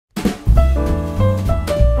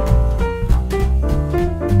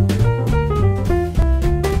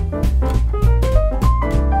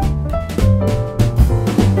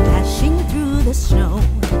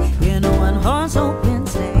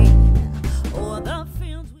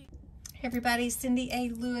everybody, Cindy A.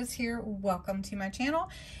 Lewis here. Welcome to my channel.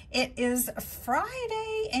 It is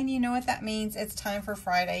Friday, and you know what that means. It's time for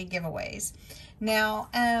Friday giveaways. Now,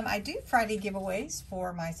 I do Friday giveaways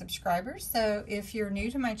for my subscribers, so if you're new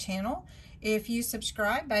to my channel, if you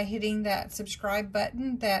subscribe by hitting that subscribe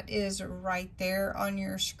button that is right there on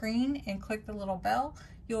your screen and click the little bell,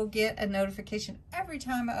 you'll get a notification every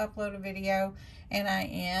time I upload a video, and I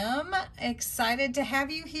am excited to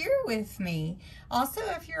have you here with me. Also,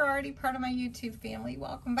 if you're already part of my YouTube family,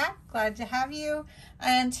 welcome back. Glad to have you.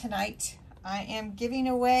 And tonight I am giving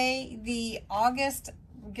away the August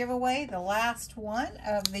giveaway, the last one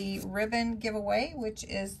of the ribbon giveaway, which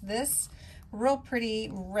is this real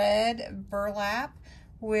pretty red burlap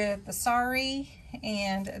with the sari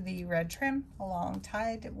and the red trim along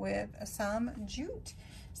tied with some jute.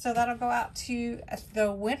 So that'll go out to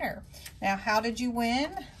the winner. Now, how did you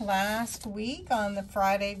win? Last week on the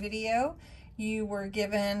Friday video, you were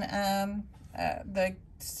given the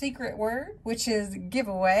secret word, which is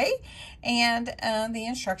giveaway, and the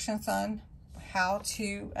instructions on how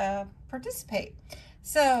to participate.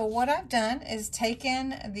 So what I've done is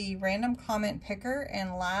taken the random comment picker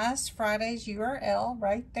and last Friday's URL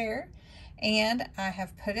right there, and I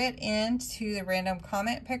have put it into the random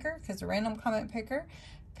comment picker because the random comment picker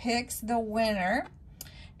picks the winner,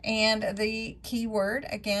 and the keyword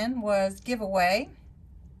again was giveaway.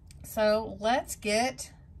 So let's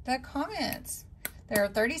get the comments. There are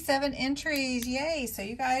 37 entries, yay! So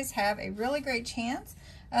you guys have a really great chance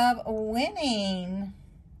of winning.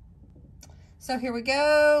 So here we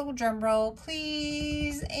go, drum roll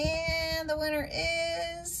please, and the winner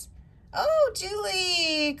is, oh,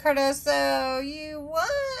 Julie Cardoso, you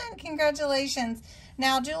won, congratulations.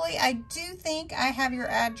 Now, Julie, I do think I have your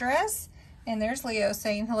address, and there's Leo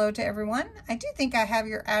saying hello to everyone. I do think I have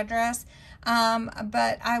your address,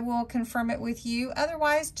 but I will confirm it with you.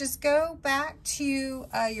 Otherwise, just go back to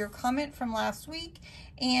your comment from last week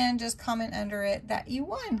and just comment under it that you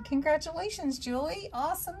won. Congratulations, Julie.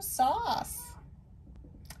 Awesome sauce.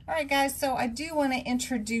 All right, guys, so I do want to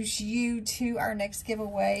introduce you to our next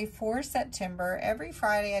giveaway for September. Every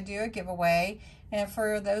Friday, I do a giveaway. And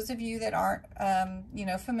for those of you that aren't, you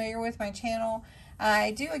know, familiar with my channel,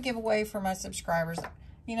 I do a giveaway for my subscribers.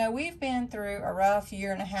 You know, we've been through a rough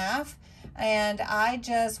year and a half, and I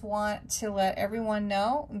just want to let everyone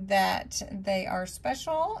know that they are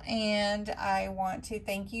special, and I want to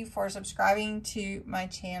thank you for subscribing to my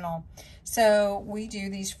channel. So we do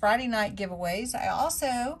these Friday night giveaways. I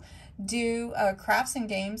also do crafts and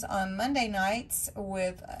games on Monday nights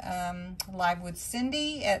with live with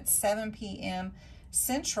Cindy at 7 p.m.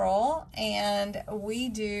 Central, and we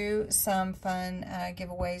do some fun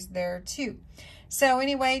giveaways there too. So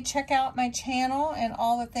anyway, check out my channel and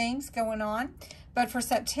all the things going on. But for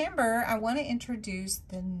September, I want to introduce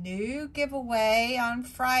the new giveaway on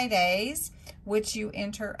Fridays, which you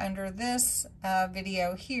enter under this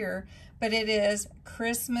video here. But it is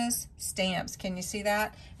Christmas stamps. Can you see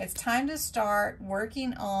that? It's time to start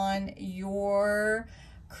working on your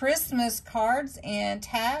Christmas cards and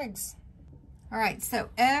tags. All right, so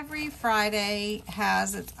every Friday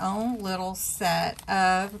has its own little set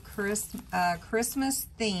of Christmas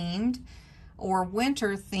themed or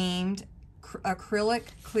winter themed acrylic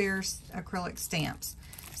clear acrylic stamps.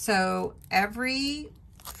 So every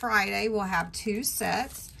Friday we'll have two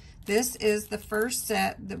sets. This is the first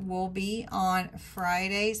set that will be on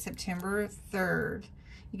Friday, September 3rd.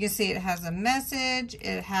 You can see it has a message,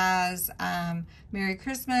 it has Merry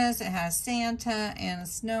Christmas, it has Santa and a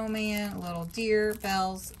snowman, a little deer,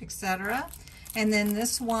 bells, etc. And then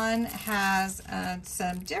this one has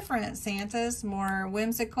some different Santas, more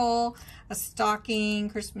whimsical, a stocking,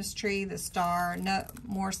 Christmas tree, the star, no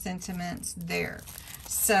more sentiments there.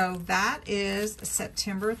 So that is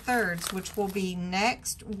September 3rd, which will be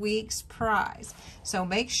next week's prize. So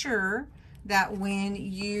make sure that when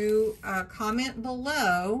you comment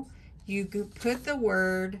below, you put the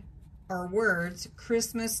word or words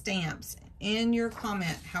Christmas stamps in your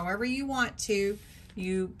comment. However you want to,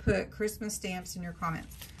 you put Christmas stamps in your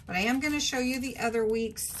comments. But I am going to show you the other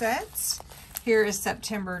week's sets. Here is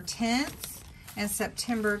September 10th, and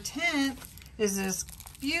September 10th is this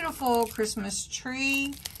beautiful Christmas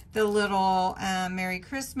tree, the little Merry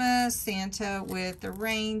Christmas, Santa with the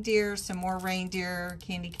reindeer, some more reindeer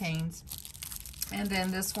candy canes. And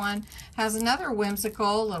then this one has another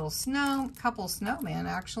whimsical little couple snowmen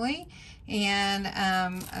actually, and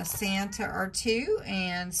a Santa or two,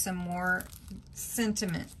 and some more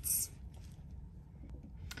sentiments.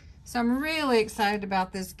 So I'm really excited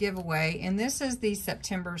about this giveaway, and this is the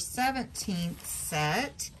September 17th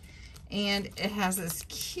set. And it has this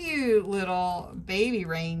cute little baby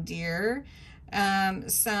reindeer.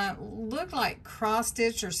 Some look like cross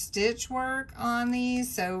stitch or stitch work on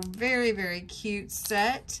these. So very, very cute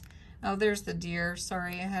set. Oh, there's the deer.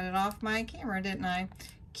 Sorry, I had it off my camera, didn't I?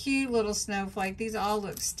 Cute little snowflake. These all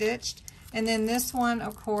look stitched. And then this one,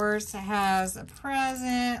 of course, has a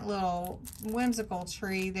present, little whimsical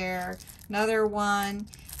tree there. Another one.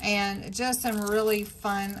 And just some really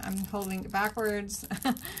fun, I'm holding it backwards.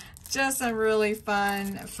 Just some really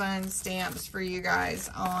fun stamps for you guys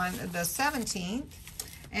on the 17th.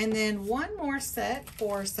 And then one more set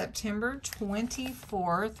for September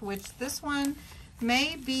 24th, which this one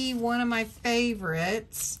may be one of my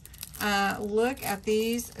favorites. Look at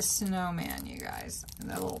these snowmen, you guys.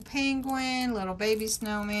 The little penguin, little baby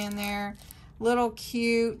snowman there. Little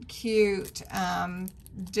cute,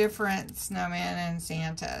 different snowmen and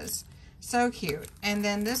Santas. So cute. And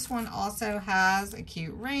then this one also has a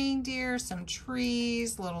cute reindeer, some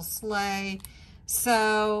trees, little sleigh.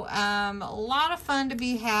 So a lot of fun to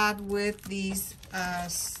be had with these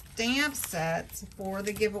stamp sets for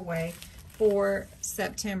the giveaway for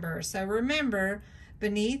September. So remember,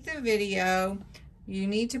 beneath the video, you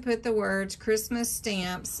need to put the words Christmas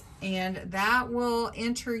stamps, and that will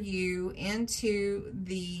enter you into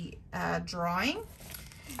the drawing.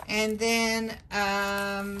 And then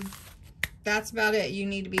that's about it. You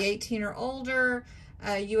need to be 18 or older,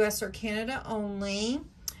 US or Canada only.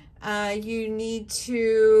 You need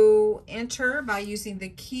to enter by using the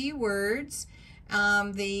keywords.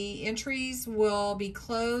 The entries will be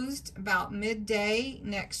closed about midday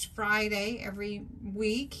next Friday. Every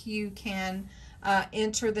week you can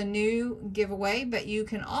enter the new giveaway, but you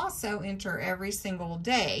can also enter every single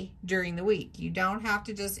day during the week. You don't have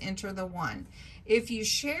to just enter the one. If you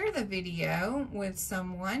share the video with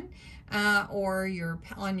someone or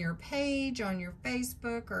on your page, on your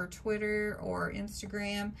Facebook or Twitter or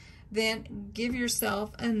Instagram, then give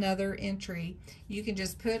yourself another entry. You can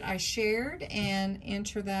just put I shared and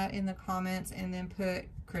enter that in the comments, and then put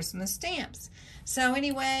Christmas stamps. So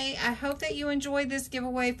anyway, I hope that you enjoyed this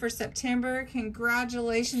giveaway for September.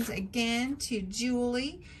 Congratulations again to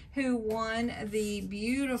Julie, who won the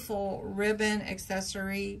beautiful ribbon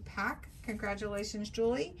accessory pack. Congratulations,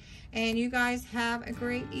 Julie. And you guys have a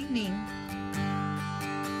great evening.